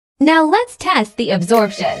Now let's test the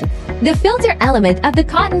absorption, the filter element of the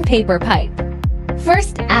cotton paper pipe.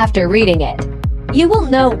 First, after reading it, you will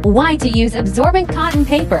know why to use absorbent cotton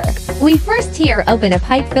paper. We first here open a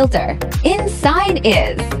pipe filter. Inside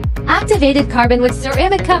is activated carbon with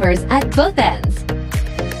ceramic covers at both ends.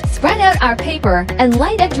 Spread out our paper and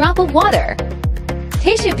light a drop of water.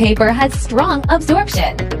 Tissue paper has strong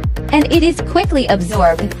absorption, and it is quickly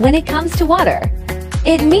absorbed when it comes to water.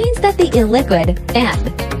 It means that the e-liquid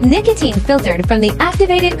and nicotine filtered from the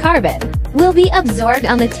activated carbon will be absorbed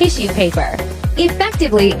on the tissue paper,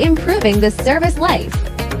 effectively improving the service life.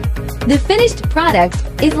 The finished product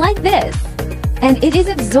is like this, and it is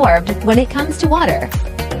absorbed when it comes to water.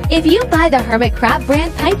 If you buy the Hermit Crab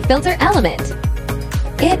brand pipe filter element,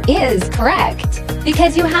 it is correct,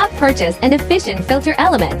 because you have purchased an efficient filter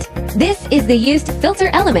element. This is the used filter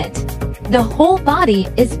element. The whole body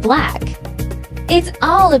is black. It's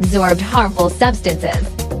all absorbed harmful substances.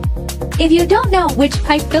 If you don't know which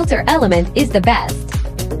pipe filter element is the best,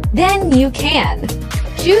 then you can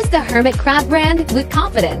choose the Hermit Crab brand with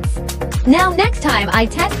confidence. Now next time I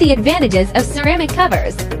test the advantages of ceramic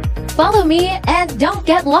covers, follow me and don't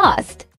get lost.